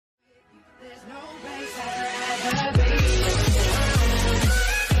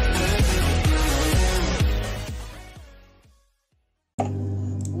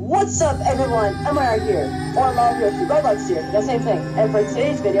What's up, everyone? MYR here, or Mario Yoshi, Roblox here, the same thing. And for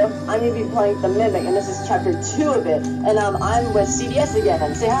today's video, I'm going to be playing The Mimic, and this is chapter 2 of it. And I'm with CDS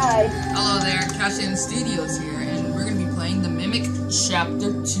again. Say hi. Hello there, Cashin Studios here, and we're going to be playing The Mimic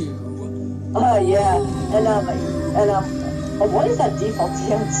chapter 2. Yeah. What is that default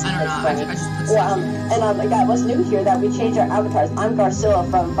dance? I don't know. I just put something. Guys, what's new here that we changed our avatars. I'm Garcilla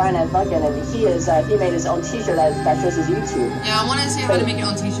from Finance Bucket, and he made his own T-shirt that shows his YouTube. Yeah, I wanted to say how to make your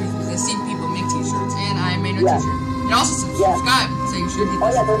own T-shirts because I see people make T-shirts, and I made a T-shirt. And also subscribe, so you should hit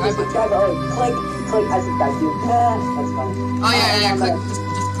the subscribe button. Click, I subscribe to you. That's funny. Oh yeah, just click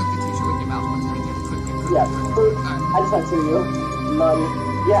the T-shirt with your mouse button right there. Click. Yeah, I just went to you. Money.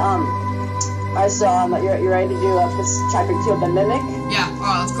 Yeah, Alright, so, you ready to do this chapter 2 of The Mimic? Yeah,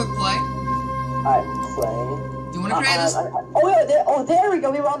 alright, let's click play. Alright, play. Do you want to create this? There we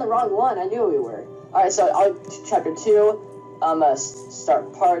go, we were on the wrong one, I knew we were. Alright, so, chapter 2,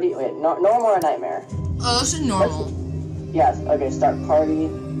 start party, wait, normal or nightmare? Oh, this is normal. Yes, okay, start party.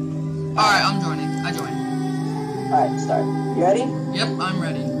 Alright, I'm joining, I joined. Alright, start. You ready? Yep, I'm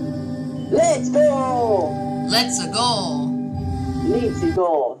ready. Let's go! Let's go! Let's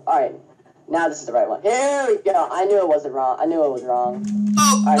go. Alright. Now this is the right one. Here we go. I knew it wasn't wrong.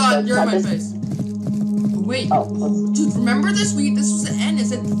 Oh, right, God, so you're in my face. Wait. Dude, remember this? This was the end.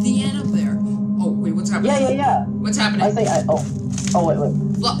 It's at the end up there. Oh, wait, what's happening? Yeah. What's happening? I think wait.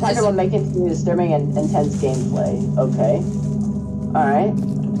 Talk about making disturbing and intense gameplay. Okay. Alright.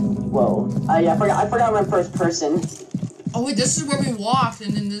 Whoa. Yeah, I forgot my first person. Oh, wait, this is where we walked,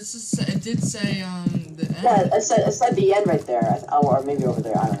 and then it did say, the end. Yeah, it said the end right there. Or maybe over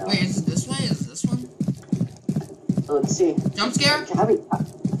there, I don't know. Wait, is it this way? Is it this one? Let's see. Jump scare?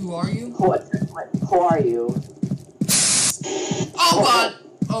 Who are you? Who are you? Oh, God!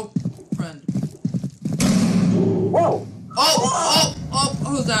 Oh, friend. Whoa! Oh,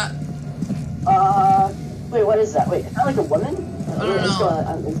 who's that? Wait, what is that? Wait, is that like a woman? I don't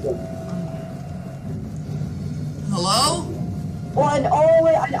know. Hello?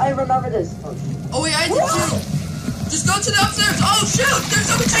 Wait, I remember this. Oh wait, I did too. Just go to the upstairs. Oh shoot, there's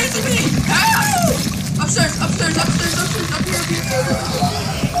someone chasing me. Ow! Upstairs, up here.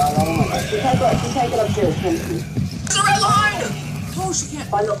 She can't get upstairs. There's a red line. Oh, she can't.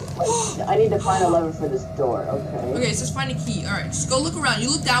 I need to find a lever for this door. Okay. Okay, it says find a key. All right, just go look around. You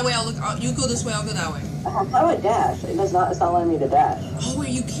look that way. You go this way. I'll go that way. How do I dash? It's not letting me to dash. Oh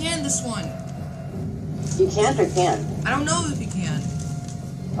wait, you can this one. You can't or can? I don't know if you can.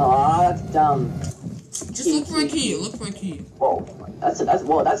 Aw, that's dumb. Just look for a key. Look for a key. Whoa, that's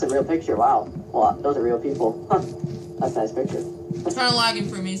a real picture. Wow. Well, those are real people. Huh. That's a nice picture. It's kind of lagging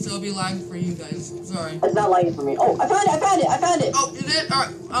for me, so it'll be lagging for you guys. Sorry. It's not lagging for me. Oh, I found it. Oh, you did? All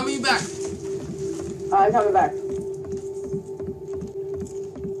right, I'll meet you back. I'm coming back.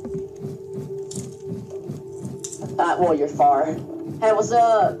 Well, you're far. Hey, what's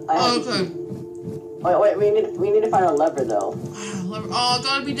up? Okay. Wait, we need to find a lever though. Oh, it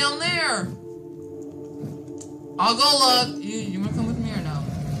gotta be down there. I'll go look. You wanna come with me or no?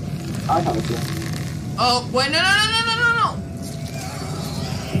 I'll come with you. Oh, wait, no.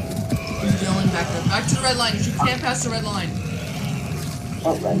 Keep going back there. Back to the red line. She can't pass the red line.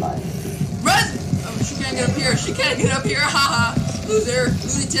 Oh, red line. Red! Oh, she can't get up here. Haha. Loser.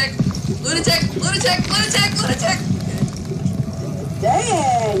 Lunatic.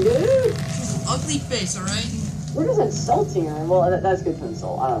 Dang, dude. Ugly face, alright? We're just insulting her. Well, that's good to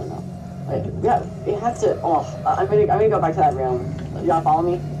insult. I don't know. Wait, we have to. Oh, I'm gonna go back to that room. Y'all follow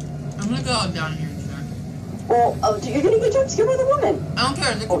me? I'm gonna go down here in a sec. Well, you're gonna get jump scared by the woman. I don't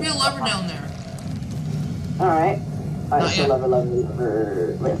care. There could be a lever down there. Alright, so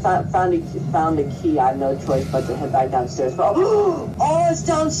lever. Wait, found a key. I have no choice but to head back downstairs. Oh, it's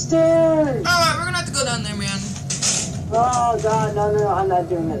downstairs. Alright, we're gonna have to go down there, man. Oh god, no, I'm not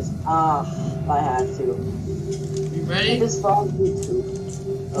doing this. I have to. You ready? This is for YouTube.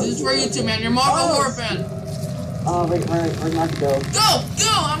 This is for YouTube, man. You're Marvel horror fan. Oh, wait, we're gonna have to go. Go!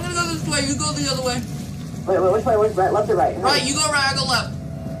 I'm gonna go this way. You go the other way. Wait, which way? Right, left or right? Right, you go right, I go left.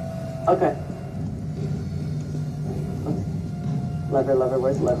 Okay. Lever,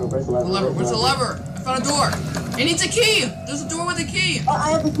 where's the lever? Where's the lever? I found a door. It needs a key. There's a door with a key. Oh,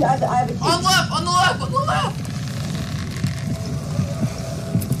 I have a key. I have a key. On the left.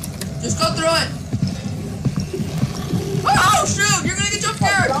 Just go through it. Oh shoot! You're gonna get jump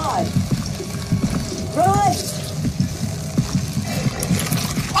scared. Oh god! Run!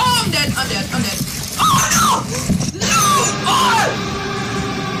 Oh, I'm dead. Oh no! Oh!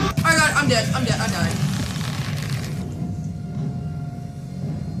 I got it. I'm dead. I died.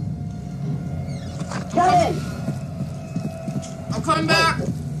 Get in! I'm coming back.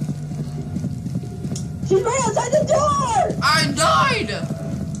 She's right outside the door! I died!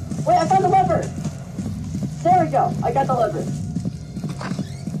 Wait, I found the lever! There we go. I got the lever.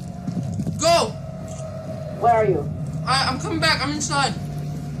 Go! Where are you? I'm coming back. I'm inside.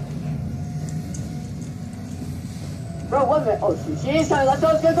 Bro, 1 minute. Oh, shoot. She is coming. Let's go,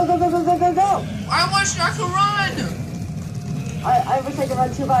 let's go, go, go, go, go, go, go, go! I wish I could run! I wish I could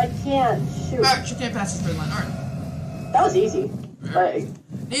run too, but I can't. Shoot. Alright, she can't pass the straight line. Alright. That was easy. But,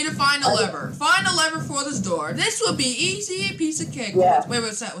 need to find a lever. Find a lever for this door. This will be easy, piece of cake. Yeah. Wait,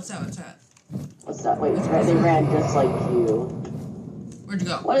 what's that? What's that? What's that? What's that? Wait, they ran just like you. Where'd you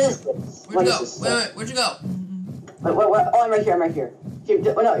go? What is this? Where'd you go? Wait, where'd you go? Wait, oh, I'm right here, I'm right here. Keep,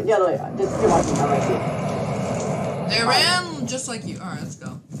 oh, no, the other way. Just keep watching, I'm right here. They ran just like you. Alright, let's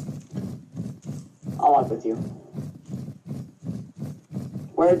go. I'll walk with you.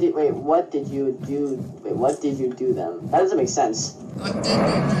 What did you do? Wait, what did you do them? That doesn't make sense. What did you do?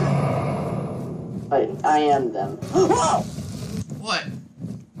 But I am them. Whoa! What?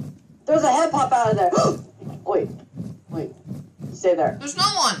 There's a head pop out of there. Wait. Stay there. There's no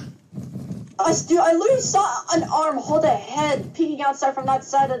one. I literally saw an arm hold a head peeking outside from that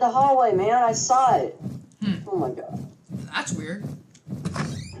side of the hallway, man. I saw it. Oh my god. That's weird.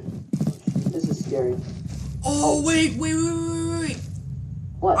 This is scary. Oh, wait.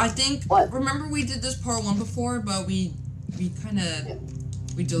 What? I think. What? Remember we did this part 1 before, but we kind of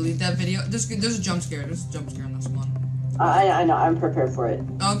we deleted that video. There's a jump scare. There's a jump scare in this one. I know. I'm prepared for it.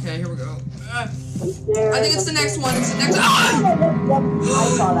 Okay, here we go. I Scared, think it's the next one. It's the next. I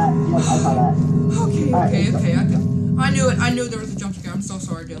saw that. Yep, I saw that. Okay. I knew it. I knew there was a jump scare. I'm so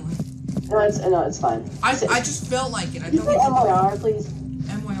sorry, Dylan. No, it's fine. I just felt like it. I Can you say MYR, please?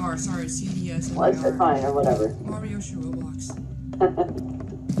 MYR. Sorry, CDS. Well, it's fine or whatever. Mario Yoshi Roblox.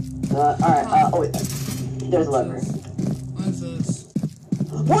 Alright, wait. There's a lever. What is this?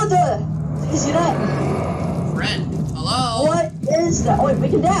 What the? Did you see that? Friend. Hello? What is that? Oh, wait, we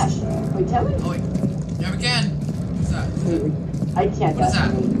can dash. Wait, can we? Oh, wait. Yeah, we can. What's that? I can't What is dash.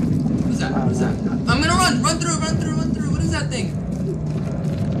 that? What is that? What is that? I'm gonna run. Run through. What is that thing?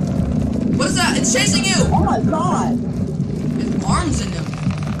 What is that? It's chasing you! Oh my god! Its arms in him.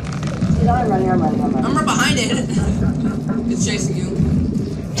 See, I'm running. I'm right behind it. It's chasing you.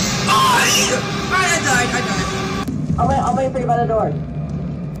 Oh! I died. I'll wait for you by the door.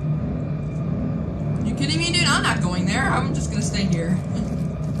 You kidding me, dude? I'm not going there. I'm just gonna stay here.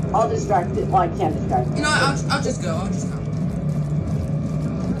 I'll distract it. Well, I can't distract it. You know what? I'll just go.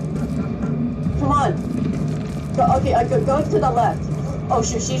 Come on. Go to the left. Oh,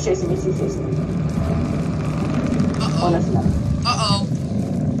 shoot, she's chasing me. Uh-oh. Oh, that's enough. Uh-oh.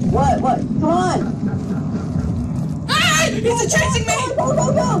 What? Come on! Hey! It's chasing me! Go!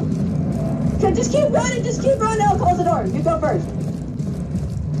 Okay, just keep running. I'll close the door. You go first.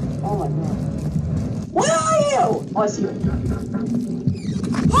 Oh my god. Where are you? Oh, I see you.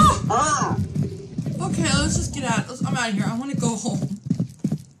 Okay, let's just get out. I'm out of here. I want to go home.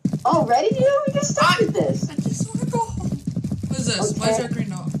 Already, dude? We just started this. I just want to go home. What is this? Okay. Why is there a green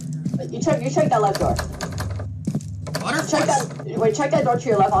dog? You check that left door. Butterflies. Check that door to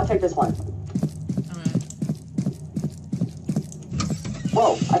your left. I'll check this one. Alright.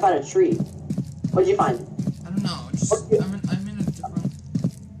 Whoa, I found a tree. What'd you find? I don't know. Just, I'm in a different...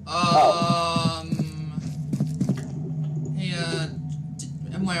 Hey,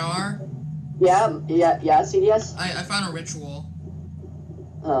 MYR? Yeah, CDS? I found a ritual.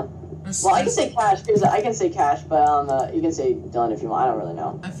 Huh. Well, I can say cash, because I can say cash, but you can say done if you want. I don't really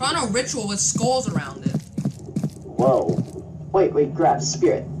know. I found a ritual with skulls around it. Whoa. Wait, grab.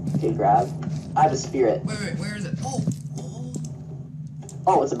 Spirit. Okay, grab. I have a spirit. Wait, where is it? Oh.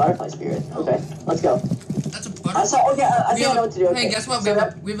 Oh, it's a butterfly spirit. Okay, let's go. That's a butterfly. I think I know what to do. Okay. Hey, guess what?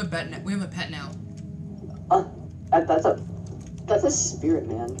 So we have a pet now. We have a pet now. That's a spirit,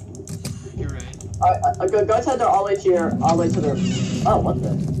 man. You're right. Alright, go to the door all the way to the... Oh, what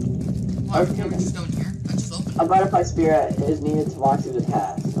the... Why can't we just go in here? I just opened it. A butterfly spirit is needed to walk through the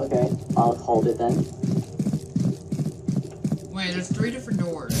task. Okay, I'll hold it then. Wait, there's 3 different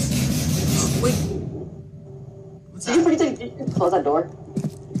doors. Wait. What's that? Did you close that door?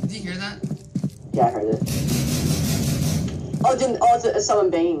 Did you hear that? Yeah, I heard it. Oh, it's someone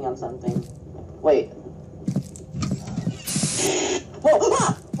banging on something. Wait.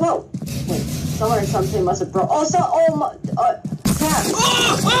 Whoa! Wait, someone or something must have broke. Crap. Oh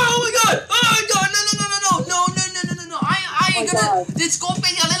my god! No! I ain't gonna. It's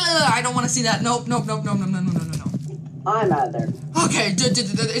Scorpion. I don't want to see that. Nope. No. I'm out of there. Okay,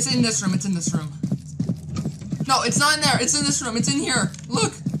 it's in this room. No, it's not in there. It's in this room. It's in here.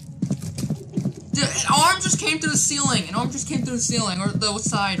 Look. An arm just came through the ceiling. Or the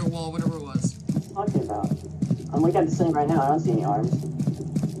side or wall, whatever it was. Oh, talking about? I'm looking at the ceiling right now. I don't see any arms.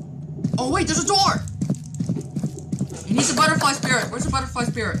 Oh wait, there's a door. He needs a butterfly spirit. Where's the butterfly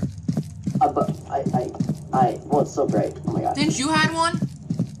spirit? Well, it's so bright. Oh my god. Didn't you had one?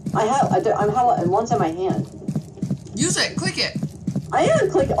 I have one's in my hand. Use it. Click it. I am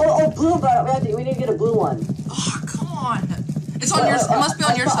clicking. Oh, blue butterfly. We need to get a blue one. Oh, come on. It's on yours. It must be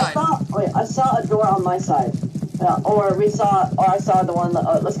on your side. I saw a door on my side. I saw the one.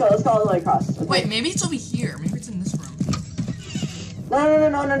 Let's go all the way across. Okay? Wait, maybe it's over here. Maybe it's in this room.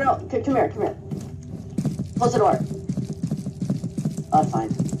 No. Come here. Close the door. Oh,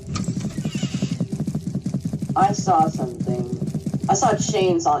 fine. I saw something. I saw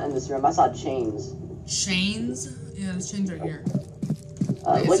chains in this room. I saw chains. Chains? Yeah, there's chains right here.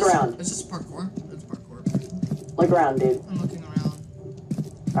 Look around. Is this parkour? That's parkour. Look around, dude. I'm looking around.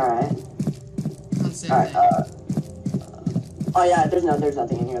 Alright. I don't see anything. Oh yeah, there's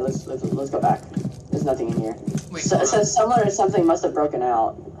nothing in here. Let's go back. There's nothing in here. Wait, it says someone or something must have broken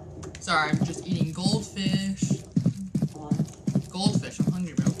out. Sorry, I'm just eating goldfish. Goldfish, I'm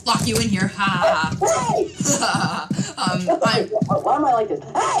hungry, bro. Lock you in here, ha ha. Hey! Why am I like this?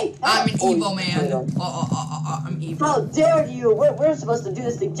 Hey! I'm an evil man. I'm evil. How dare you? We're supposed to do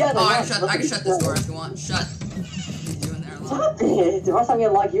this together. Oh, I can shut this door if you want. Shut. Leave you in there alone. Stop it! The last time you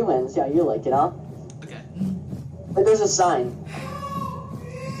lock you in, see how you like it, huh? Okay. But there's a sign.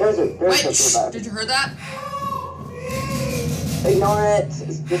 There's a Wait, shh, did you hear that? Ignore it.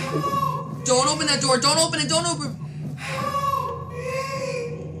 Don't open that door. Don't open it. Don't open.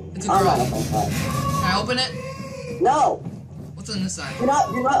 It's a girl. I'm not opening that. Can I open it? No. What's on this side? Do not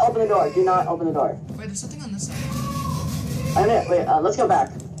open the door. Do not open the door. Wait, there's something on this side. Wait, let's go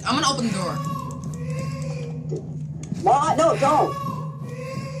back. I'm gonna open the door. What? No, don't.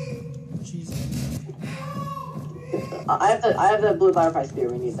 Jesus. I have the blue butterfly spear.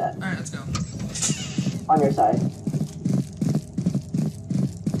 We need that. Alright, let's go. On your side.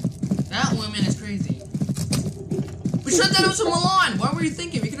 That woman is crazy. We should have done it with Milan. What were you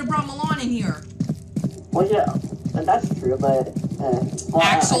thinking? We could have brought Milan in here. Well, yeah, that's true, but well,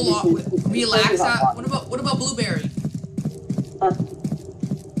 relax. What about Blueberry? Huh?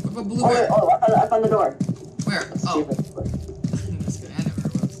 What about Blueberry? I found the door. Where? That's oh. stupid. I'm just kidding. I never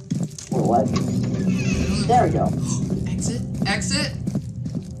was. Wait, what? There we go. Exit.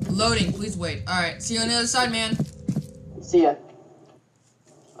 Loading. Please wait. All right. See you on the other side, man. See ya.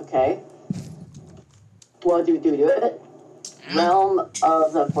 Okay. Well, do we do it? Realm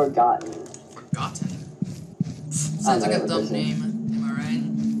of the Forgotten. Forgotten? Sounds like a dumb name. Am I right?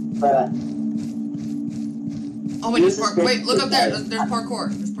 But, oh, wait, wait, look up there. There's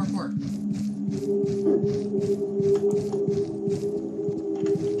parkour. There's parkour.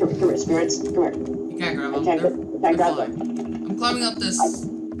 Come here, spirits. Come here. You can't grab them. I can't grab them. I'm climbing up this.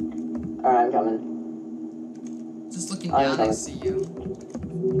 Alright, I'm coming. Just looking down, I see you.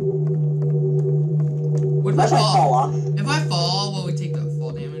 What if I fall off? If I fall, will we take the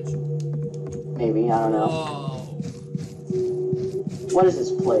fall damage? Maybe, I don't know. Whoa. What is this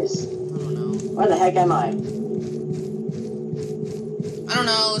place? I don't know. Where the heck am I? I don't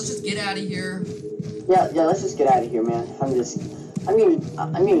know, let's just get out of here. Yeah, let's just get out of here, man. I'm getting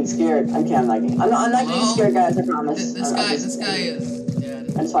scared. I'm not getting scared, guys, I promise. This guy is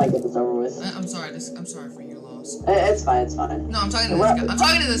dead. I just want to get this over with. I'm sorry for your loss. It's fine. No, I'm talking to this guy. I'm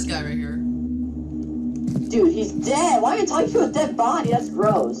talking to this guy right here. Dude, he's dead. Why are you talking to a dead body? That's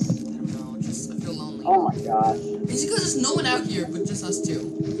gross. I don't know, I feel lonely. Oh my gosh. It's because there's no one out here but just us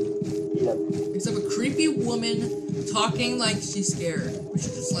two. Yep. Except a creepy woman talking like she's scared. We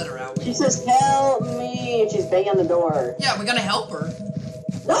should just let her out. She says, help me. She's banging on the door. Yeah, we gotta help her.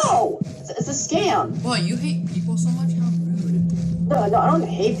 No! It's a scam. Boy, you hate people so much? How rude. No, I don't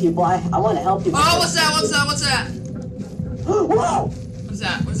hate people. I want to help people. Oh, what's that? Whoa! What's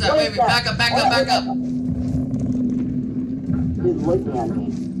that? Wait, back up. He's looking at me.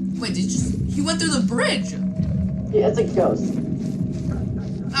 Wait, he went through the bridge. Yeah, it's a ghost.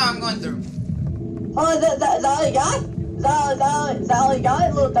 Oh, I'm going through. Oh, is that all you got? Is that all you got?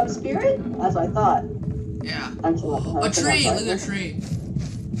 A little dumb spirit? That's what I thought. Yeah. A tree. Look at a tree.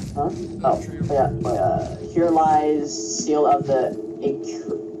 Huh? Oh, here lies seal of the...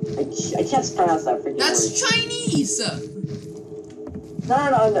 I can't pronounce that freaking That's word. Chinese! No.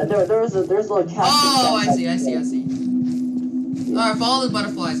 There's a little cat. Oh, I see. Alright, follow the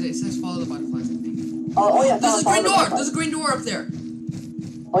butterflies. It says follow the butterflies, I think. Oh yeah. There's a green door! There's a green door up there.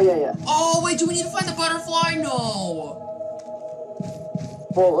 Oh, yeah. Oh, wait, do we need to find the butterfly? No.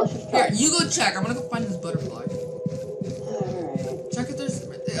 Well, let's just try. Here, you go check. I'm gonna go find this butterfly. Alright. Check if there's...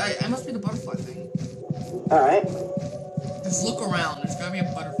 I must be the butterfly thing. Alright. Just look around. There's gotta be a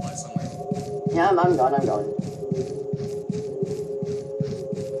butterfly somewhere. Yeah, I'm going.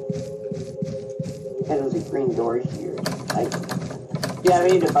 Yeah, there's a green door here. Yeah,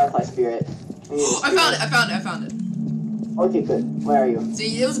 we need a butterfly spirit. I found it. Okay, good. Where are you?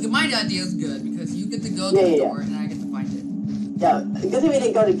 See, it was good. My idea was good because you get to go to the door and I get to find it. Yeah, good thing we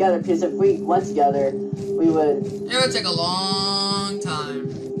didn't go together because if we went together, we would. It would take a long time.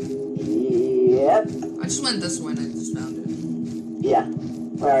 Yep. I just went this way and I just found it. Yeah.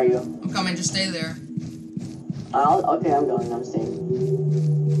 Where are you? I'm coming. Just stay there. Okay, I'm going. I'm staying.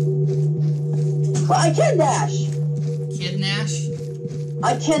 Well, I can dash. Kid Nash.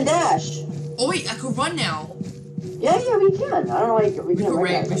 I can dash. Oh wait, I could run now. Yeah, we can. I don't know why we can't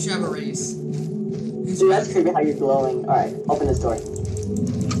run. We should have a race. Dude, that's creepy how you're glowing. Alright, open this door.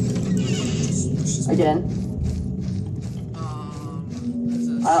 Again.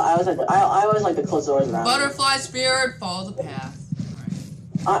 I always like to close doors around. Butterfly spirit, follow the path.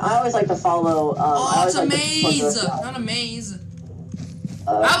 Alright. I always like to follow. It's a maze, not a maze.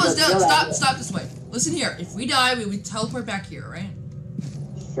 I was down. Stop this way. Listen here. If we die, we would teleport back here, right?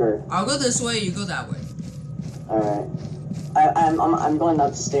 Sure. I'll go this way. You go that way. Alright. I'm going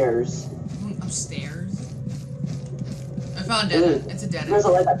upstairs. Upstairs? I found a dead end. It's a dead end. There's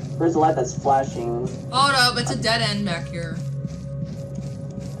a light that's flashing. Hold up, it's a dead end back here.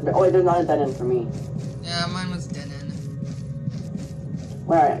 Oh wait, there's not a dead end for me. Yeah, mine was a dead end.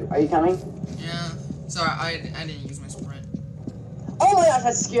 Where are you coming? Yeah. Sorry, I didn't use my sprint. Oh my gosh,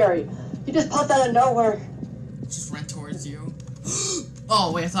 that's scary. He just popped out of nowhere. Just ran towards you.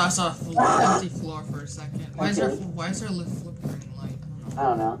 Oh wait, I thought I saw a empty floor for a second. Why is there a flickering light? I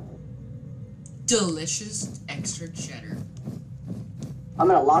don't know. Delicious extra cheddar. I'm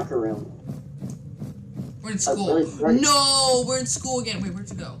in a locker room. We're in school. No, we're in school again. Wait, where'd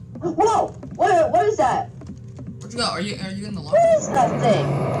you go? Whoa! What is that? Where'd you go? Are you in the locker What room? is that thing?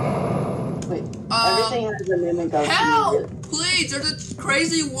 Wait, everything has a mimic of. Help! Please, there's a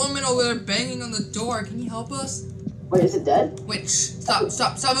crazy woman over there banging on the door. Can you help us? Wait, is it dead? Wait, shh, stop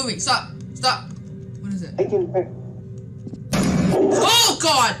moving, stop. What is it? I can. Oh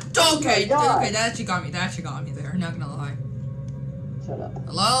God! Okay, oh God. Okay, that actually got me there, not gonna lie. Shut up.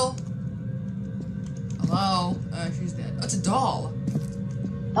 Hello? She's dead. Oh, it's a doll.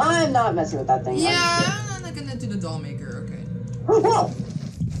 I'm not messing with that thing. Yeah, I'm not gonna do the doll maker, okay. Whoa!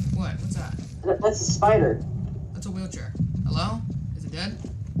 What? What's that? That's a spider. That's a wheelchair. Hello? Is it dead?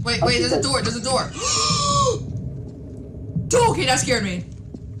 Wait, there's a door, Okay, that scared me.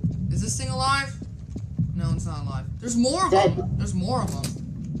 Is this thing alive? No, it's not alive. There's more of them. There's more of them.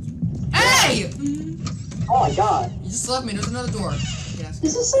 Hey! Oh my God. You just left me. There's another door. Yes.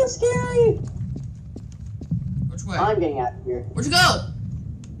 This is so scary. Which way? I'm getting out of here. Where'd you go?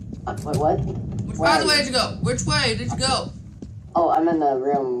 What? By the way did you go? Which way did you go? Oh, I'm in the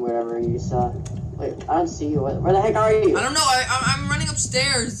room, wherever you saw. Wait, I don't see you. Where the heck are you? I don't know. I'm running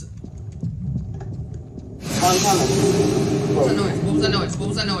upstairs. Oh, I'm coming. What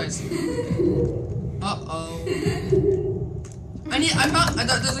was that noise? Uh-oh.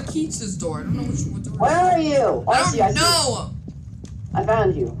 There's a key to this door. I don't know what door. Where are you? Oh, I don't know. I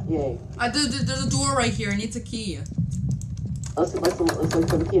found you. Yay. There's a door right here. It needs a key. Let's look for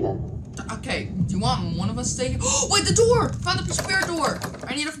the key then. Okay. Do you want one of us to stay here? Oh, wait, the door! Found the spirit door.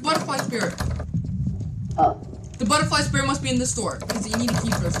 I need a butterfly spirit. Oh. The butterfly spirit must be in this door because you need a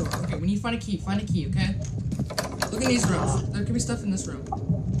key for this door. Okay, we need to find a key. Find a key, okay? Look in these rooms. There could be stuff in this room.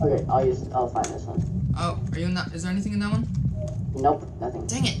 Okay, I'll find this one. Oh, are you in that? Is there anything in that one? Nope, nothing.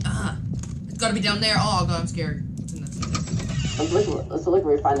 Dang it! It's gotta be down there. Oh God, I'm scared. What's in this? Let's look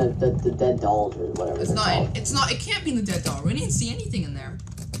where we find the dead dolls or whatever. It's not. It can't be the dead doll. We didn't see anything in there.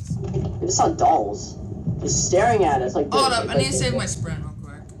 We just saw dolls just staring at us like. Hold up! I need to save my sprint real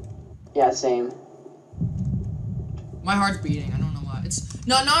quick. Yeah, same. My heart's beating. I don't know why. It's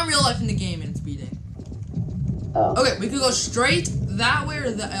not in real life in the game, and it's beating. Oh. Okay, we could go straight that way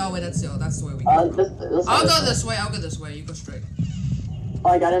or that. Oh wait, that's the way we go. I'll go this way. I'll go this way. You go straight. Oh,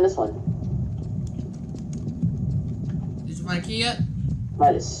 I got in this one. Did you find a key yet?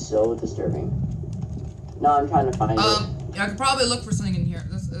 That is so disturbing. No, I'm trying to find it. Yeah, I could probably look for something in here.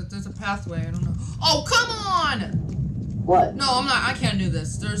 There's a pathway. I don't know. Oh, come on! What? No, I'm not. I can't do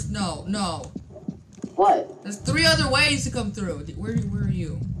this. There's no. What? There's 3 other ways to come through. Where are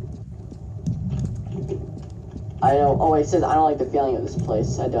you? I don't. Oh, it says I don't like the feeling of this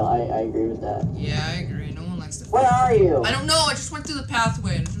place. I don't. I agree with that. Yeah, I agree. No one likes the. Where are you? I don't know. I just went through the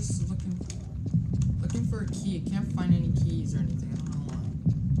pathway and just looking for a key. I can't find any keys or anything. I don't know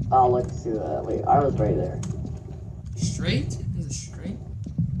why. I'll look through that. Wait, I was right there. Straight? Is it straight?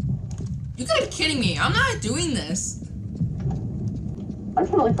 You gotta be kidding me. I'm not doing this. I'm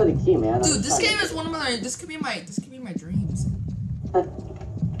trying to look for the key, man. Dude, this game is one of my. This could be my dreams.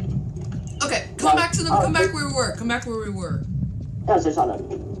 Okay, come back to the. Come back where we were. Come back where we were. Yeah, there's on it.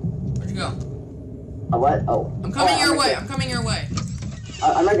 Where'd you go? What? Oh. I'm coming your way. I'm coming your way.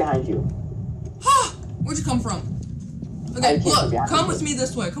 I'm right behind you. Where'd you come from? Okay, look. Come with me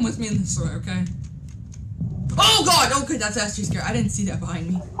this way. Come with me this way. Okay. Oh God! Okay, that's actually scary. I didn't see that behind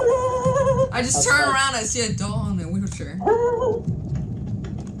me. I just turn around. I see a doll in a wheelchair.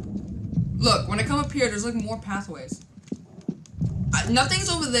 Look, when I come up here, there's like more pathways. Nothing's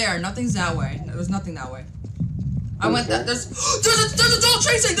over there. Nothing's that way. There's nothing that way. I went that. There's a doll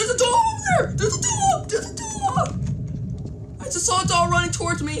chasing. There's a doll over there. There's a doll. There's a doll. I just saw a doll running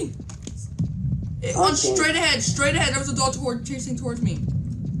towards me. It went straight ahead. Straight ahead. There was a doll chasing towards me.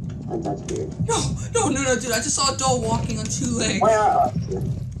 That's weird. No, dude. I just saw a doll walking on 2 legs. Where?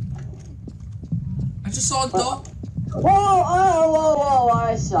 I just saw a doll. Whoa!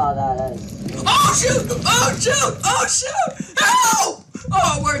 I saw that. Oh shoot! Oh shoot! Oh shoot! Help!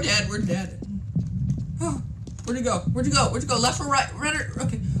 Oh, we're dead. We're dead. Oh, where'd you go? Where'd you go? Where'd you go? Left or right? Right or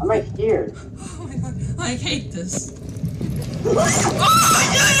okay? I'm right here. Oh my God! I hate this.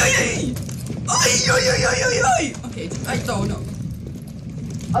 Okay, I don't know.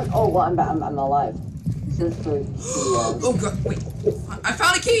 Oh, well, I'm alive. Oh God! Wait, I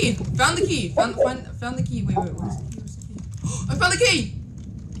found a key. Found the key. Found the key. Wait, where's the key? I found the key!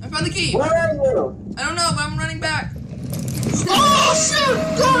 I found the key! Where are you? I don't know, but I'm running back. Oh shoot!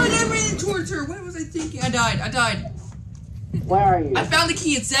 God, I ran towards her. What was I thinking? I died. Where are you? I found the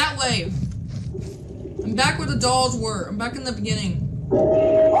key. It's that way. I'm back where the dolls were. I'm back in the beginning.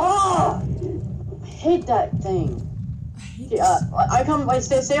 Oh! I hate that thing. I hate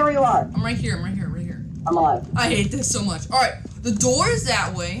this. Stay where you are. I'm right here. I'm alive. I hate this so much. Alright, the door is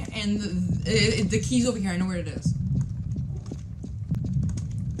that way, and the key's over here. I know where it is.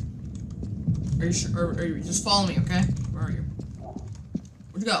 Are you sure? Or you just follow me, okay? Where are you?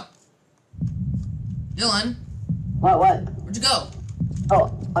 Where'd you go? Dylan? What? Where'd you go?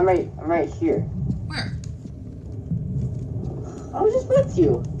 Oh, I'm right here. Where? I was just with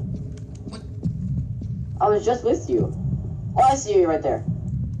you. What? I was just with you. Oh, I see you right there.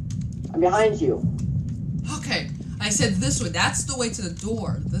 I'm behind you. Okay, I said this way. That's the way to the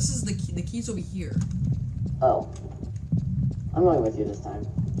door. This is the key. The key's over here. Oh. I'm going with you this time.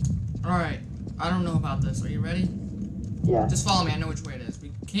 Alright. I don't know about this. Are you ready? Yeah. Just follow me. I know which way it is.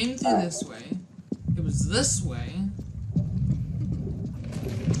 We came through this way. It was this way.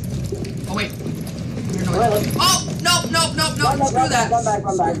 Oh, wait. Oh! Nope. Screw that. Run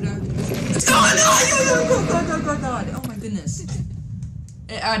back. It's going on! God. Oh, my goodness.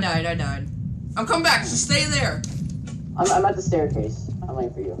 I died. I'm coming back. Just stay there. I'm at the staircase. I'm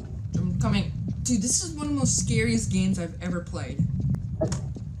waiting for you. I'm coming. Dude, this is one of the most scariest games I've ever played.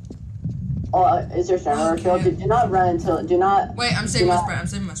 Oh, is your stamina filled? Do not run until. Do not. Wait, I'm saving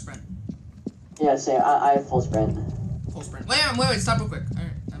my sprint. Yeah, same. I have full sprint. Wait. Stop real quick.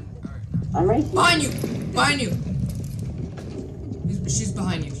 Alright. I'm right here. Behind you. She's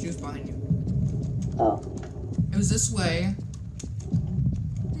behind you. She was behind you. Oh. It was this way.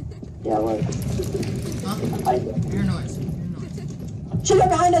 Yeah, what? Huh? I hear noise. She's right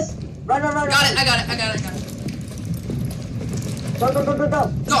behind us! Run! I got it. Go!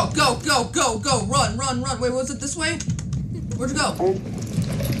 Go! Run! Wait, was it this way? Where'd you go?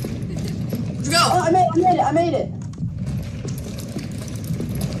 Oh, I made it!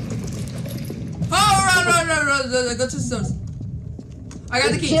 Oh, run! Go to the stairs. I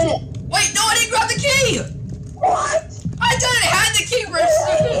got the key. Get it! Wait, no, I didn't grab the key! What? I didn't have the key for a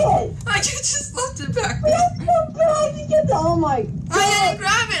second. I just left it back there. Oh my God! I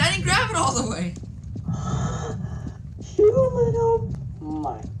didn't grab it all the way. You little... Oh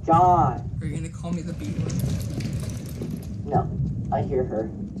my God. Are you gonna call me the B word? No, I hear her.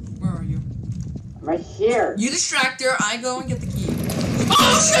 Where are you? I'm right here. You distract her, I go and get the key.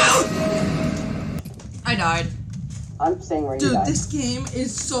 Oh shoot! I died. I'm staying where you died. Dude, this game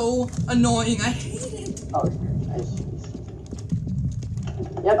is so annoying. I hate it. Oh,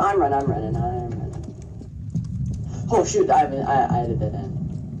 yep, I'm running. Oh shoot, I added that in.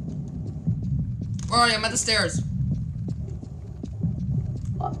 Where are you? I'm at the stairs.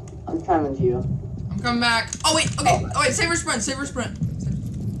 I'm coming to you. I'm coming back. Oh wait, okay. Oh wait, save her sprint.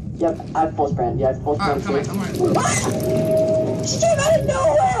 Yep, I have full sprint. Yeah, I have full sprint. Alright, I'm right. She came out of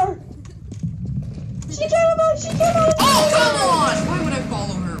nowhere! She came out of Oh, come on! Why would I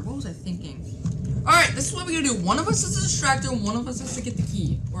follow her? What was I thinking? Alright, this is what we're gonna do. One of us is a distractor, and one of us has to get the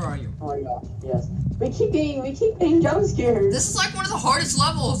key. Where are you? Oh my gosh, yes. We keep being jump scared. This is like one of the hardest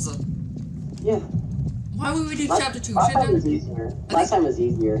levels. Yeah. Why would we do chapter 2? Last time was easier. Last time was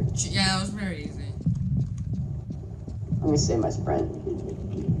easier. Yeah, it was very easy. Let me save my sprint.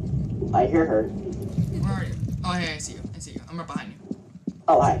 I hear her. Where are you? Oh, hey, I see you. I see you. I'm right behind you.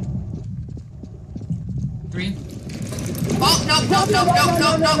 Oh, hi. 3. Oh, no.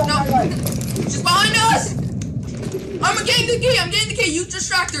 She's behind us! I'm getting the key. I'm getting the key. You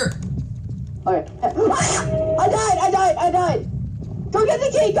distract her. Okay. I died. Go get the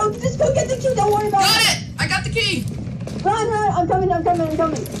key. Just go get the key. Don't worry about it. Got it. I got the key. Run. I'm coming. I'm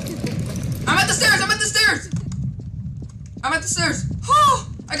at the stairs. Oh,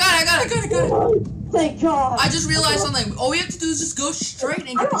 I got it. Oh, thank God. I just realized something. All we have to do is just go straight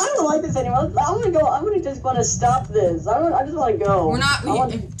and get I don't like this anymore. I'm gonna just want to stop this. I just want to go. We're not.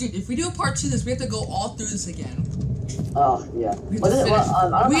 Dude, if we do a part 2 of this, we have to go all through this again. Oh, yeah. We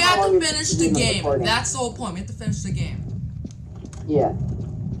have to finish the game. That's the whole point. We have to finish the game. Yeah.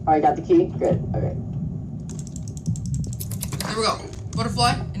 Alright, got the key? Good. Okay. There we go.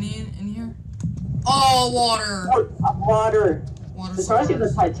 Butterfly? Any in here? Oh, water. Water. It's Water. like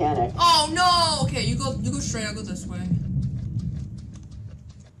the Titanic. Oh no! Okay, you go straight. I'll go this way.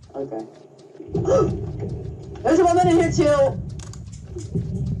 Okay. There's a woman in here too.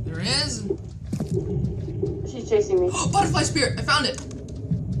 There is. She's chasing me. Butterfly spirit! I found it!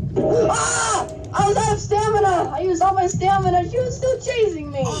 Ah! I was out of stamina! I used all my stamina. She was still chasing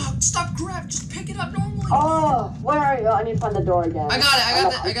me. Oh, stop grab! Just pick it up normally. Oh, where are you? I need to find the door again. I got it.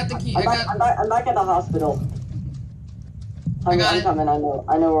 I got the key. I'm back at the hospital. I'm coming. I know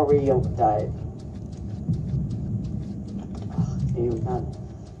where we died.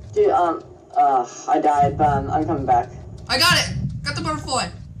 Dude, I died, but I'm coming back. I got it. Got the butterfly.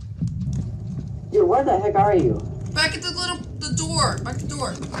 Dude, where the heck are you? Back at the door. Back at the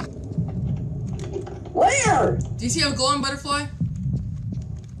door. Where? Do you see a glowing butterfly?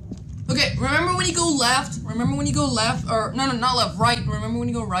 Okay, remember when you go left? Or no, not left, right. Remember when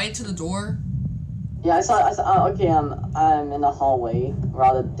you go right to the door? Yeah, I saw, okay, I'm in the hallway where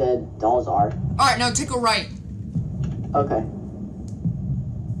all the dead dolls are. Alright, now take a right. Okay.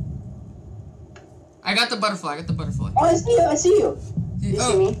 I got the butterfly. Oh, I see you. Do you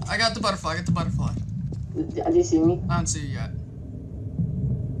see me? I got the butterfly. Do you see me? I don't see you yet.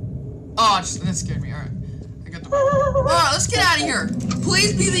 Oh, that scared me. Alright. I got the butterfly. Alright, let's get out of here.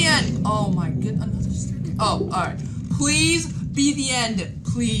 Please be the end. Oh my goodness. Another staircase. Oh, alright. Please be the end.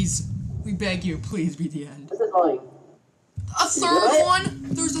 Please. We beg you. Please be the end. What's this going? A third one?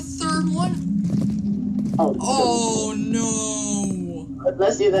 There's a third one? Oh no.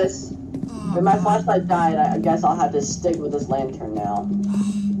 Let's do this. When my flashlight died, I guess I'll have to stick with this lantern now.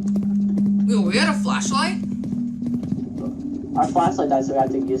 Wait, we had a flashlight? Our flashlight died, so we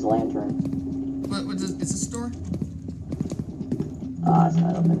have to use a lantern. What is this door? It's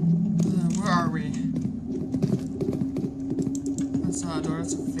not open. Where are we? That's not a door,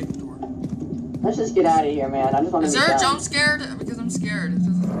 that's a fake door. Let's just get out of here, man. I just want to. Is there a jump scare? Because I'm scared.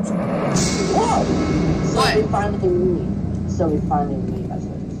 Whoa! What? We finally meet. That's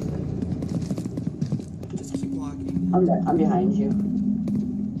what it is. Just keep walking. I'm behind you.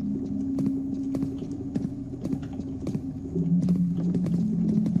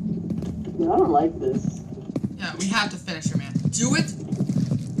 Dude, I don't like this. Yeah, we have to finish it, man. Do it!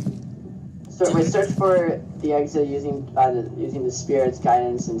 We search for the exit using the spirit's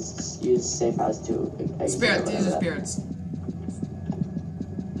guidance and use safe house to exit. Use the spirits.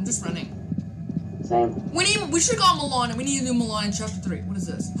 I'm just running. Same. We should go on Milan. We need to do Milan in chapter 3. What is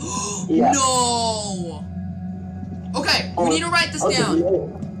this? Yeah. No! Okay, we need to write this down. Yeah.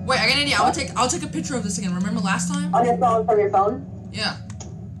 Wait, I got an idea. I'll take a picture of this again. Remember last time? On your phone, from your phone? Yeah.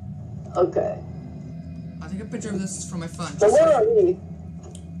 Okay. I'll take a picture of this from my phone. So where are we?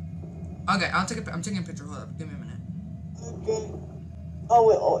 Okay, I'm taking a picture. Hold up. Give me a minute. Okay.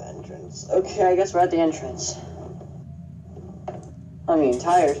 Oh, entrance. Okay, I guess we're at the entrance.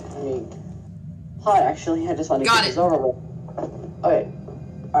 Tired. Hot, actually. I just want to get this over with. Okay.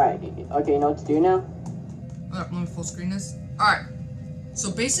 Alright. Okay, you know what to do now? Hold up, let me full screen this. Alright.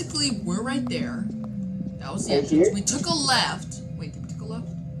 So basically, we're right there. That was the entrance. Here? We took a left. Wait, did we take a left?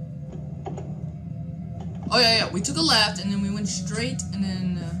 Oh, yeah. We took a left, and then we went straight, and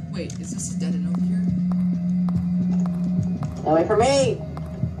then... wait, is this a dead end over here? Now wait for me! I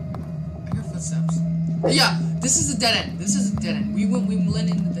hear footsteps. Yeah, this is a dead end. We went in the dead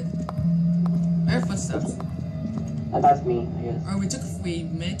end. I hear footsteps. That's me, I guess. Alright, we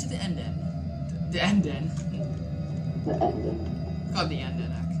made it to the end. The end. The end. Called the end.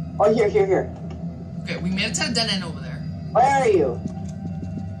 Oh, here. Okay, we made it to the dead end over there. Where are you?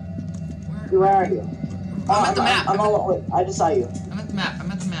 Where are you? I'm at the map. I just saw you. I'm at the map.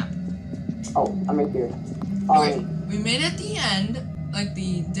 Oh, I'm right here. Okay, we made it at the end, like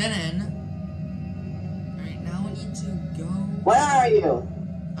the dead end. Alright, now we need to go. Where are you?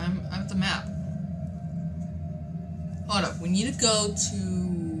 I'm at the map. Hold up, we need to go to.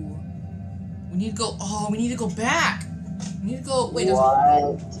 We need to go. Oh, we need to go back. We need to go. Wait,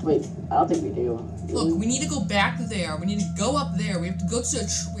 what? Wait, I don't think we do. Look, we need to go back there. We need to go up there. We have to go to a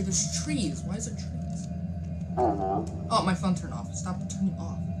tree. Wait, there's trees. Why is there trees? I don't know. Oh, my phone turned off. Stop turning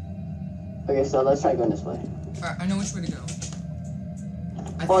off. Okay, so let's try going this way. Alright, I know which way to go.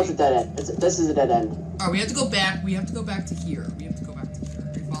 It's a dead end. This is a dead end. Alright, we have to go back. We have to go back to here. We have to go back to here.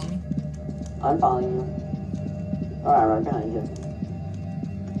 Are you following me? I'm following you. Alright, right behind you.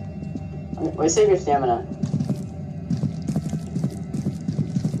 Okay, wait, save your stamina.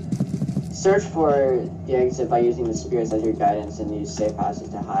 Search for the exit by using the spirits as your guidance and use safe passes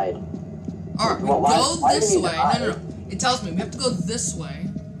to hide. Alright, we go this way. No. It tells me we have to go this way.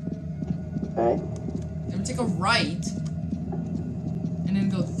 Okay. Then we take a right. And then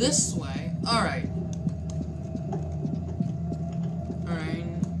go this way. Alright. Alright.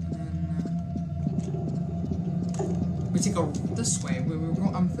 And then we take a this way. I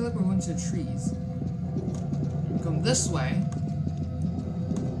feel like we're going to the trees. We go this way.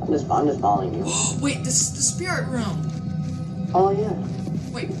 I'm just following you. Wait, this is the spirit room. Oh yeah.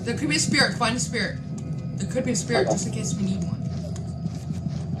 Wait, there could be a spirit. Find a spirit. There could be a spirit just in case we need one.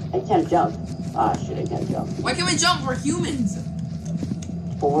 I can't jump. Ah, shit, I can't jump. Why can't we jump? We're humans.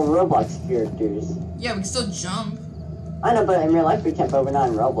 Well, we're Roblox characters. Yeah, we can still jump. I know, but in real life we can't, but we're not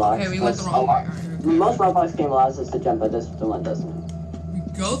in Roblox. Okay, we went the wrong way. Okay. Most Roblox game allows us to jump, but this one doesn't. We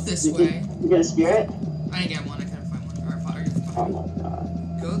go this way. You get a spirit? I didn't get one. I couldn't find one. Alright, fire. Oh my god.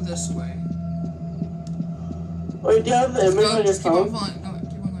 Go this way. Wait, do you have the image on your just keep phone? on following. No,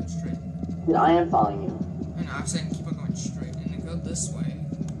 keep on going straight. Dude, I am following you. I know, I'm saying keep on going straight. And then go this way.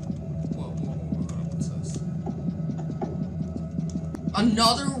 Whoa. What's this?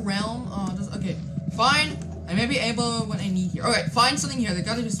 Another realm? Okay. Find. I may be able when I need here. Alright, find something here. There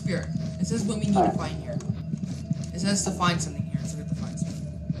gotta be a spirit. It says what we need to find here. It says to find something here, so we have to find something.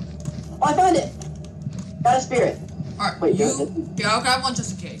 Oh, I found it! Got a spirit. Alright, wait, yeah, I'll grab one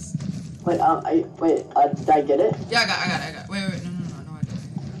just in case. Wait, did I get it? Yeah, I got it. Wait, no, I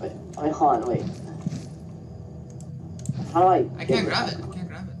didn't. Wait, hold on, wait. How do I can't grab it.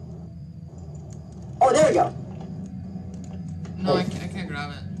 Oh, there we go. No, I can't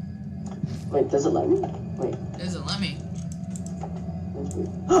grab it. Wait, does it let me? Wait. It doesn't let me.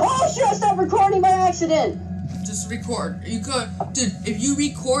 Oh shit, I stopped recording by accident! Just record. You could, dude, if you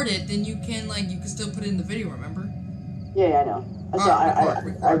record it, then you can still put it in the video, remember? Yeah, I know.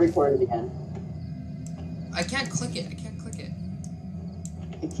 I recorded again. I can't click it. I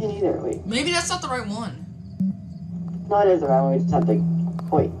can't either, wait. Maybe that's not the right one. No, it is the right one, we just have to...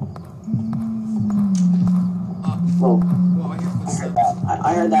 Wait. Whoa. Whoa, I hear footsteps.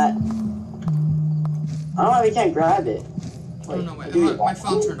 I heard that. I don't know why we can't grab it. Wait, no, wait. My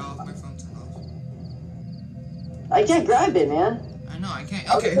phone turned off. I can't grab it, man. I know, I can't.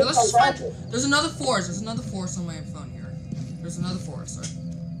 Okay, let's just find... There's another forest. There's another forest on my phone here. There's another forest, sorry.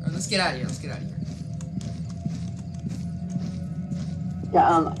 Alright, let's get out of here.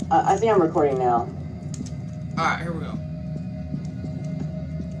 Yeah, I think I'm recording now. Alright, here we go.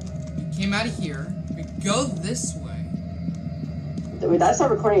 We came out of here. We go this way. Wait, did I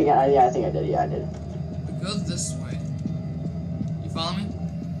start recording again? Yeah, I think I did. Yeah, I did. We go this way. You follow me?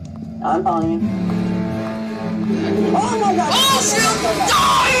 I'm following you. Oh my god! Oh, shit!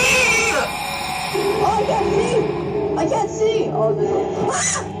 Die! Oh, I can't see! Oh, this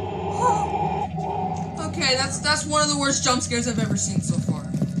one. Okay, that's one of the worst jump scares I've ever seen so far.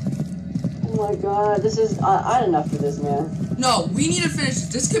 Oh my god, this is... I had enough for this, man. No, we need to finish this.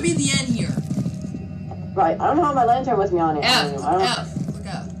 This could be the end here. Right, I don't know how my lantern with me on it. F. Look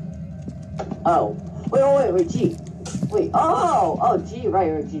F. Oh. Wait, G. Wait, oh, G,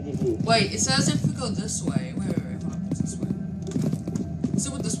 right, G. Wait, it says if we go this way. Wait, hold on, what's this way? Let's see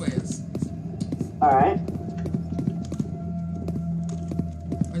what this way is. Alright.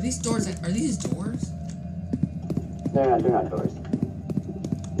 Are these doors? They're not doors.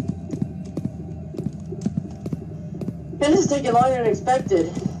 This is taking longer than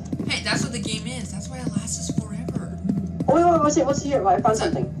expected. Hey, that's what the game is. That's why it lasts us forever. Oh, wait, what's here? I found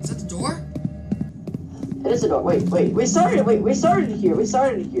something. Is that the door? It is a door. Wait, we started here. Dude, we started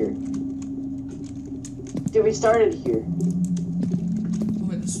here. Oh,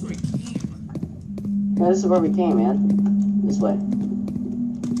 wait, this is where we came. Yeah, this is where we came, man. This way.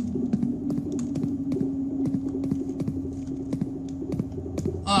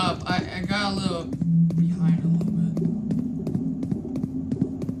 I got a little behind a little bit.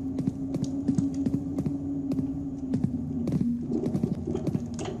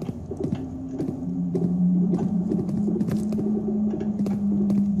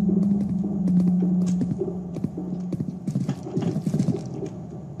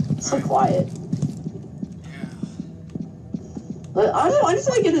 so quiet. Yeah. But I just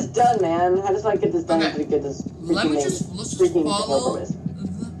want to get this done, man. I just want to get this done to get this. Let's just follow the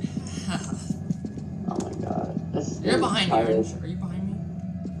path. Oh my god. You're behind me, aren't you? Are you behind me?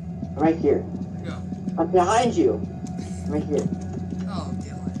 I'm right here. Go. I'm behind you. I'm right here. Oh,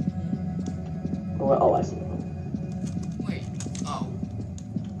 Dylan. Oh, I see. Wait. Oh.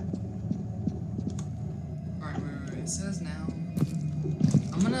 Alright, wait. It says now.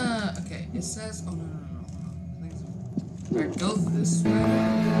 I'm gonna. Okay, it says. Oh, no. Alright, go this way.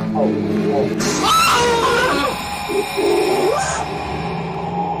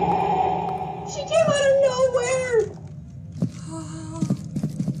 She came out of nowhere!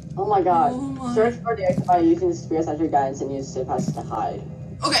 Oh my god. Search for the exit by using the spirits as your guidance and use safe houses to hide.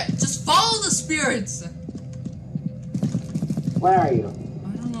 Okay, just follow the spirits! Where are you?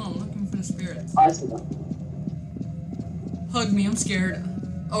 I don't know, I'm looking for the spirits. Oh, I see them. Hug me, I'm scared.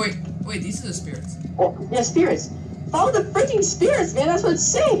 Oh, wait, these are the spirits. Oh, yeah, spirits! Follow the freaking spirits, man, that's what it's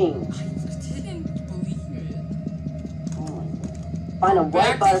saying! I didn't believe it. Oh my god. Find a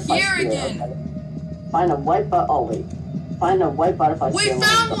white butterfly here spirit. again! Okay. Find a white oh wait. Find a white butterfly spirit. We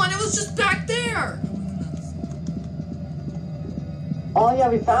found one! It was just back there! Oh yeah,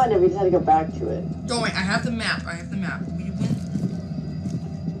 we found it, we just had to go back to it. Don't wait, I have the map, We went.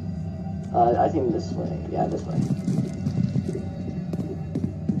 I think this way. Yeah, this way.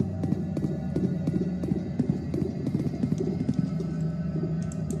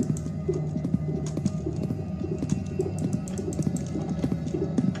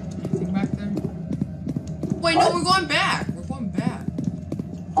 Wait, no, we're going back. We're going back.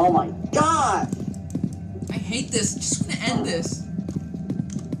 Oh my god! I hate this. Just gonna end this.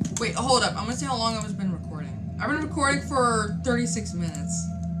 Wait, hold up. I'm gonna see how long I've been recording. I've been recording for 36 minutes.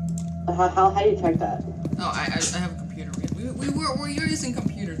 How do you check that? Oh, I have a computer. We're using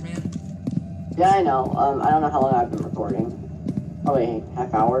computers, man. Yeah, I know. I don't know how long I've been recording. Oh wait,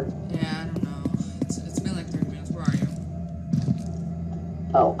 half hour? Yeah, I don't know. It's been like 30 minutes. Where are you?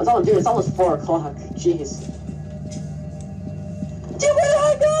 Oh, it's almost 4 o'clock. Jeez. Dude, where did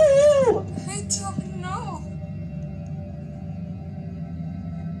I go? I don't know.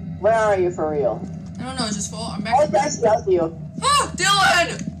 Where are you for real? I don't know. It's just full. I'm back. Oh, I see you. Ah,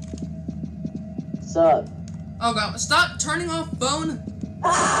 Dylan! Sup? Oh god, stop turning off phone.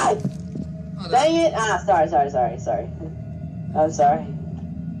 Ah! Oh, Dang it! Ah, sorry. I'm sorry.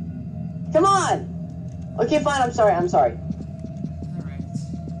 Come on! Okay, fine, I'm sorry. Alright.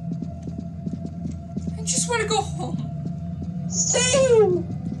 I just want to go home. Same!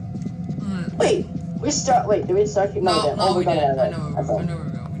 Wait, did we start? No, we didn't. I know where we're going. We need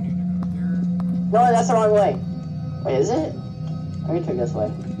to go here. No, that's the wrong way. Wait, is it? Let me take this way.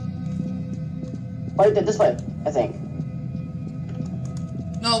 Wait, this way, I think.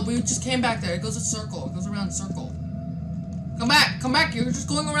 No, we just came back there. It goes a circle. It goes around a circle. Come back. You're just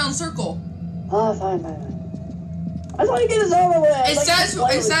going around a circle. Oh, fine. I just want to get this over with. It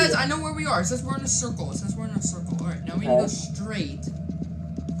says, I know where we are. It says we're in a circle. Alright, now we need to go straight.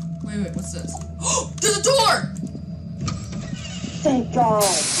 Wait, what's this? Oh, there's a door! Thank God.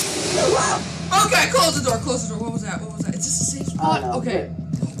 Okay, close the door. What was that? Is this a safe spot? No, okay.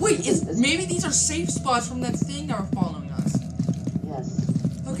 Wait, maybe these are safe spots from that thing that were following us. Yes.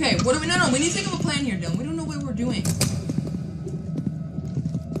 Okay, what do we? No, we need to think of a plan here, Dylan. We don't know what we're doing.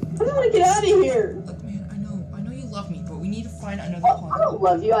 I don't want to get out of here. Look, man, I know you love me, but we need to find another plan. I don't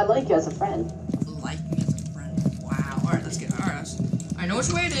love you. I like you as a friend. Like me as a friend? Wow. All right, let's get. All right, I know which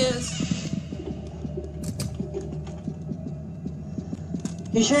way it is.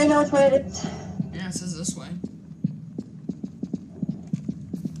 You sure you know which way it is? Yeah, it says this way.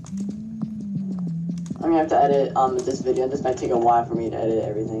 I'm gonna have to edit this video. This might take a while for me to edit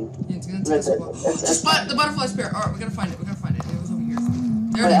everything. Yeah, it's gonna take us a while. The butterfly spirit. All right, we gotta find it. It was over here.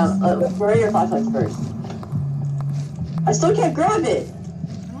 There it is. Where are your flashlights first? I still can't grab it.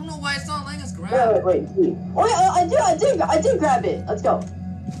 I don't know why it's not letting us grab. Wait. Oh yeah, I did grab it. Let's go.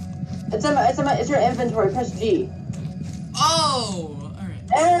 It's your inventory. Press G. Oh, all right.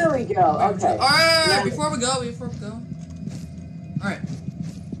 There we go. Okay. All right. Before we go. All right.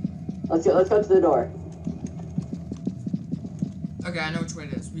 Let's go to the door. Okay, I know which way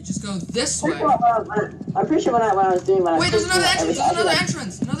it is. We just go this way. I'm pretty sure when I was doing when Wait, there's another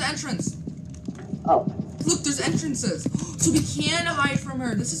entrance. Another entrance. Oh. Look, there's entrances. So we can hide from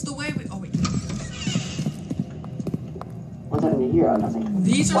her. This is the way we. Oh wait. What's happening here? Oh, nothing.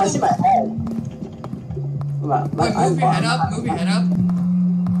 These are. I see my head. Wait, move your head up.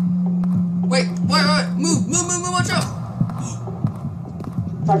 Wait. Move. Watch out.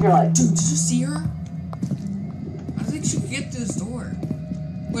 Talk your life. Dude, did you see her? I don't think she could get through this door.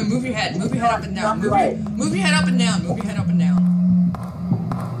 Wait, move your head. Move your head up and down. Move your head up and down. Move your head up and down.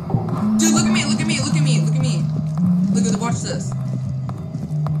 Dude, look at me. Look at me. Look at me. Look at me. Look at. Watch this.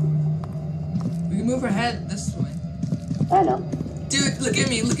 We can move our head this way. I know. Dude, look at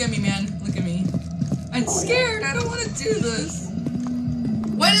me. Look at me, man. Look at me. I'm scared. I don't want to do this.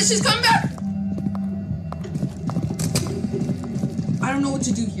 Wait, she's coming back. I don't know what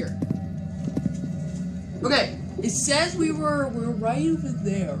to do here. Okay, it says we're right over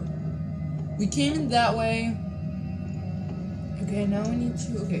there. We came in that way. Okay, now we need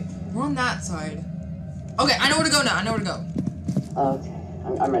to. Okay, we're on that side. Okay, I know where to go now. I know where to go. Okay,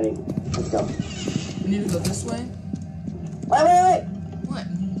 I'm ready. Let's go. We need to go this way. Wait! What?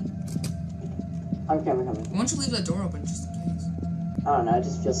 I'm coming. Why don't you leave that door open just in case? I don't know. I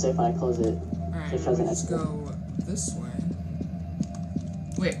just feel safe when I close it. Alright, let's go this way.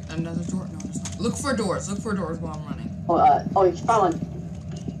 Wait, another door? No, there's not. Look for doors. Look for doors while I'm running. Oh, you found one.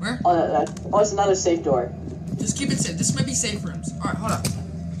 Where? Oh, it's another safe door. Just keep it safe. This might be safe rooms. Alright, hold on.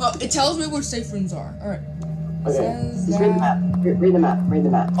 Oh, it tells me where safe rooms are. Alright. Okay. Just read the map. Read the map. Read the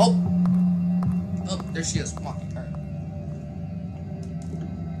map. Oh, there she is. Walking.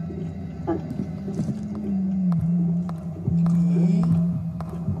 Alright.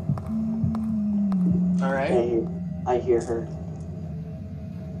 Alright. I hear her.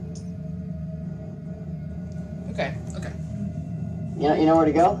 Okay. You know where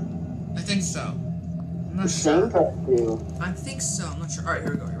to go? I think so. I'm not sure. I think so. I'm not sure. Alright,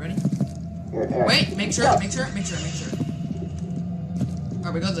 here we go. You ready? Here. Wait, make sure. Alright,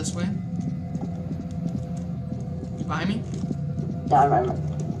 we go this way. You behind me? Yeah,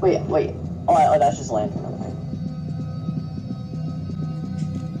 I'm. Wait. Oh, that's just a lantern. Okay.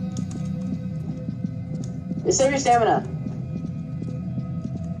 Just save your stamina.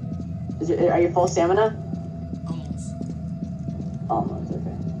 Are you full stamina? Almost,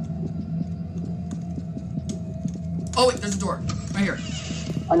 okay. Oh wait, there's a door. Right here.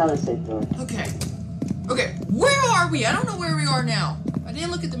 Another safe door. Okay, where are we? I don't know where we are now. I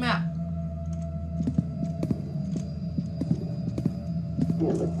didn't look at the map.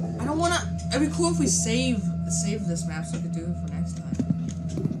 I don't wanna... It'd be cool if we save this map so we could do it for next time.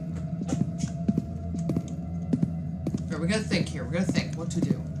 Alright, we gotta think here. We gotta think what to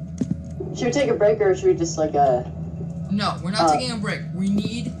do. Should we take a break or should we just like No, we're not taking a break. We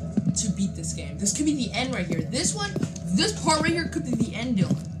need to beat this game. This could be the end right here. This part right here could be the end,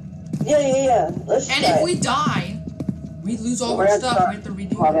 Dylan. Yeah. Let's try. And if we die, we lose all our stuff. We have to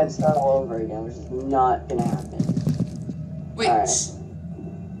redo it. We're gonna start all over again, which is not gonna happen. Wait. All right.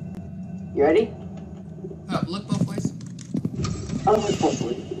 You ready? Look both ways. Oh, we're supposed to.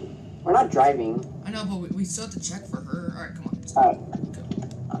 We're not driving. I know, but we still have to check for her. Alright, come on.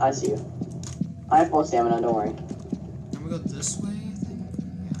 Alright. I see you. I have full stamina, don't worry. And we go this way, I think?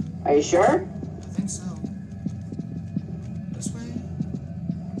 Yeah. Are you sure? I think so. This way?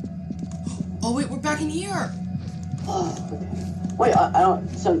 Oh, wait, we're back in here! Wait, I don't...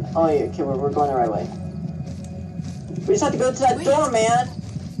 oh, yeah, okay, we're going the right way. We just have to go to that door, man!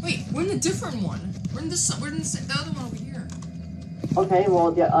 Wait, we're in a different one. We're in the other one over here. Okay, well,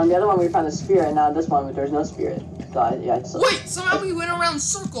 on the other one we found the spirit, and now this one there's no spirit. So, wait, somehow we went around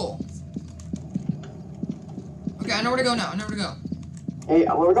circle. Okay, I know where to go now. Hey,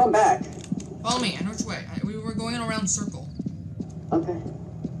 we're going back. Follow me. I know which way. We were going around circle. Okay.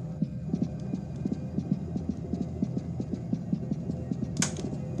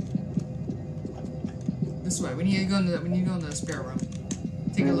 This way. We need to go into the spare room.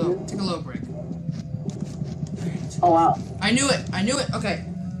 Take a low break. Oh wow. I knew it. Okay.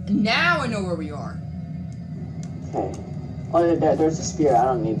 Now I know where we are. Okay. Oh, there's a spear. I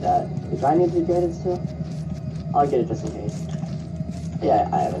don't need that. Do I need to get it still? I'll get it just in case. Yeah,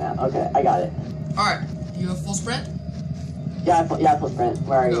 I have it now. Okay, I got it. Alright. You have full sprint? Yeah, full sprint.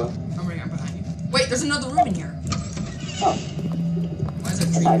 Where are you? I'm right behind you. Wait, there's another room in here. Oh. Why is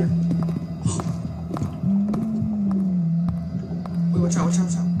that tree here? Wait, watch out.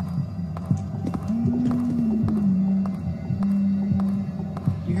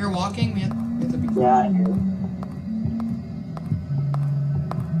 You hear walking? We have to be quick. Yeah, I hear.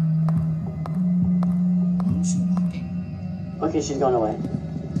 Why is she walking? Okay, she's going away.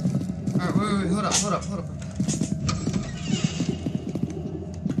 Alright, wait, hold up.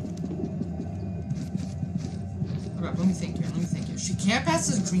 Alright, let me think here. She can't pass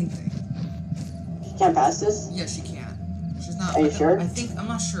this green thing. She can't pass this? Yeah, she can. She's not. Are you sure? I'm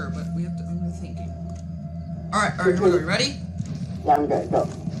not sure, but I'm thinking. Alright, here we go. You ready? Yeah, I'm good. Go.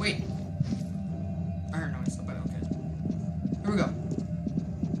 Wait. I heard noise, but okay. Here we go.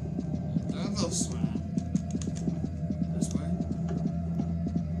 This way.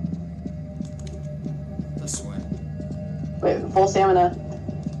 full stamina.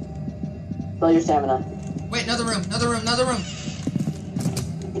 Fill your stamina. Wait, another room, another room, another room.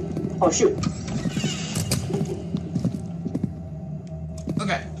 Oh, shoot.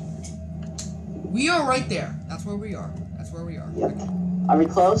 Okay. We are right there. That's where we are. That's where we are. Yep. Okay. Are we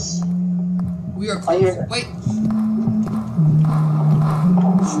close? We are close. Wait.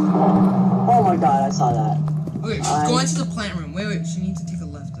 Oh my god, I saw that. Okay, she's going to the plant room. Wait, she needs to take a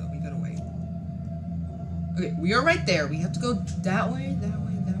left though. We gotta wait. Okay, we are right there. We have to go that way, that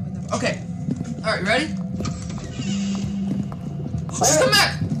way, that way, that way. Okay. Alright, ready? She's come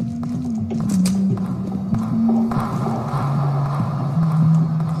back!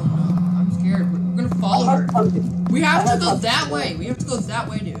 Oh no, I'm scared. We're gonna follow her. We have to go that way. We have to go that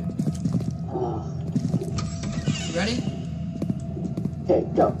way, dude. You ready? Okay,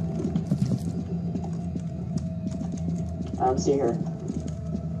 go. I don't see her.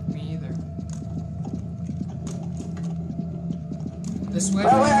 Me either. This way?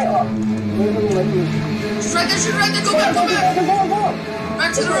 Oh, wait. She's right there, she's right there. Go back, go back. Go.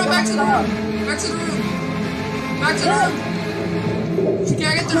 Back to the room, back to the room. Back to the room. Back to the room. She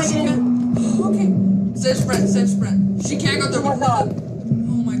can't get there, she can't. Okay. Save sprint. She can't go through. Oh my god.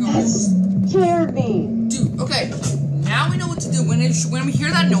 Oh my god. That scared me. Dude, okay. Now we know what to do. When we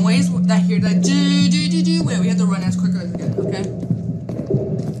hear that noise, that do, wait, we have to run as quick as we can, okay?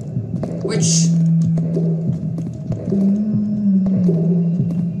 Which...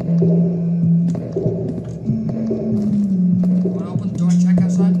 Wanna open the door and check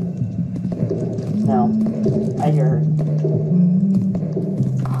outside? No. I hear her.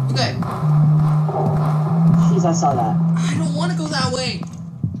 Okay. Jeez, I saw that. I don't want to go that way.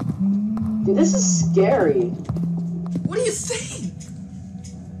 Dude, this is scary. What do you think?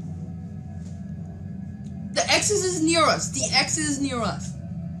 The exit is near us. The exit is near us.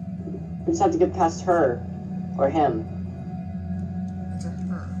 We just have to get past her. Or him. It's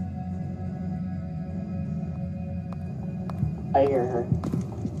her. I hear her.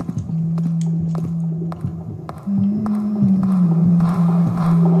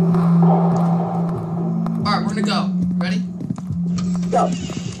 Alright, we're gonna go. Ready? Go!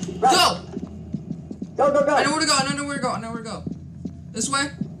 Run. Go! Go! I know where to go, I know where to go. This way?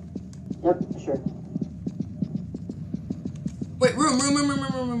 Yep, sure. Wait, room.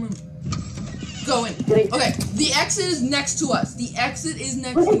 Go in. Okay, the exit is next to us. The exit is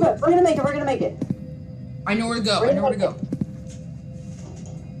next to us. We're gonna make it. I know where to go,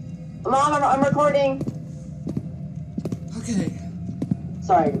 Mom, I'm recording. Okay.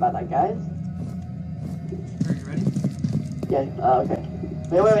 Sorry about that, guys. Are you ready? Yeah, okay.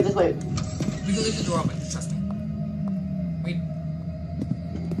 Wait, just wait. We can leave the door open, just trust me. Wait.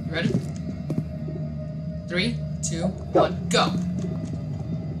 You ready? 3, 2, 1, go!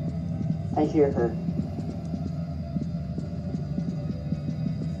 I hear her.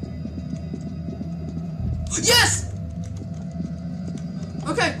 Yes!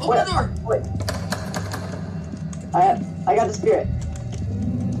 Okay, open the door! Wait. I got the spirit.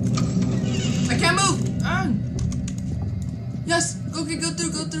 I can't move! Yes! Go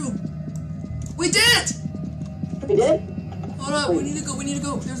through! We did it! We did? Hold up, we need to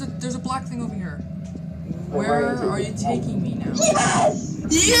go. There's a black thing over here. Where are you taking me now? Yes!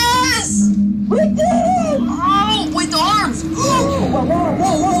 Yes! We did it! Oh, wait, the arms! Whoa!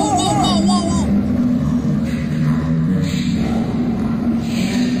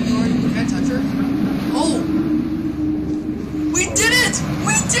 Can I touch her? Oh! We did it!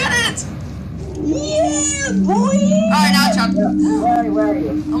 Yeah, boy! Alright, now chapter. Where are you?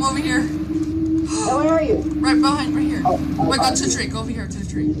 I'm over here. Oh, where are you? Right here. Oh, wait, go to the tree. Go over here to the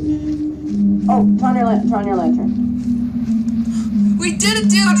tree. Oh, turn your lantern. We did it,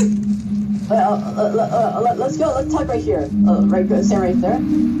 dude! Let's go. Let's talk right here. Stand right there.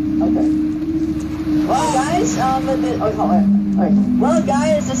 Okay. Well, guys, Well,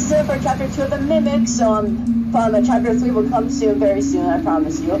 guys, this is it for chapter 2 of the Mimic. So, chapter 3 will come soon, very soon. I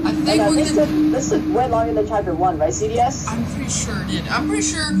promise you. I think this is way longer than chapter 1, right, CDS? I'm pretty sure it did. I'm pretty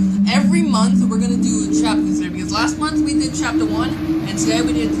sure every month we're gonna do chapter 3 because last month we did chapter 1 and today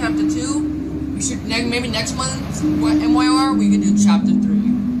we did chapter 2. We should maybe next month MYR we can do chapter 3.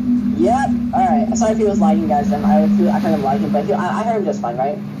 Yep. All right. Sorry if he was lagging, guys. I heard him lagging, but I heard him just fine,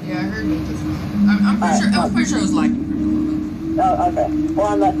 right? Yeah, I heard him just fine. I'm pretty sure it was lagging. Oh, okay.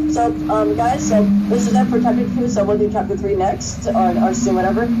 Well, guys, so this is it for chapter 2, so we'll do chapter 3 next, or soon,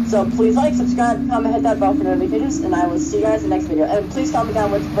 whatever. So please like, subscribe, comment, hit that bell for notifications, and I will see you guys in the next video. And please comment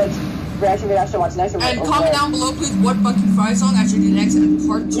down which reaction video I should watch next. And comment down below, please, what Bucky Fry song I should do next in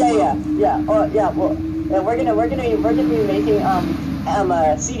part 2. Yeah. Well, And we're gonna be making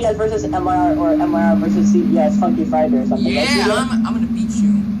CDS versus MYR or MYR versus CDS Funky Friday or something. Yeah, I'm gonna beat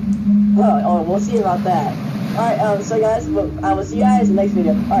you. Oh, we'll see about that. Alright, so guys, I will see you guys in the next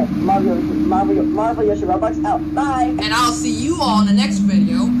video. Alright, Marvel Yoshi Roblox out. Bye! And I'll see you all in the next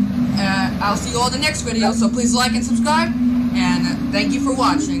video. I'll see you all in the next video, so please like and subscribe. And thank you for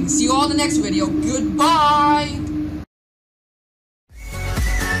watching. See you all in the next video. Goodbye!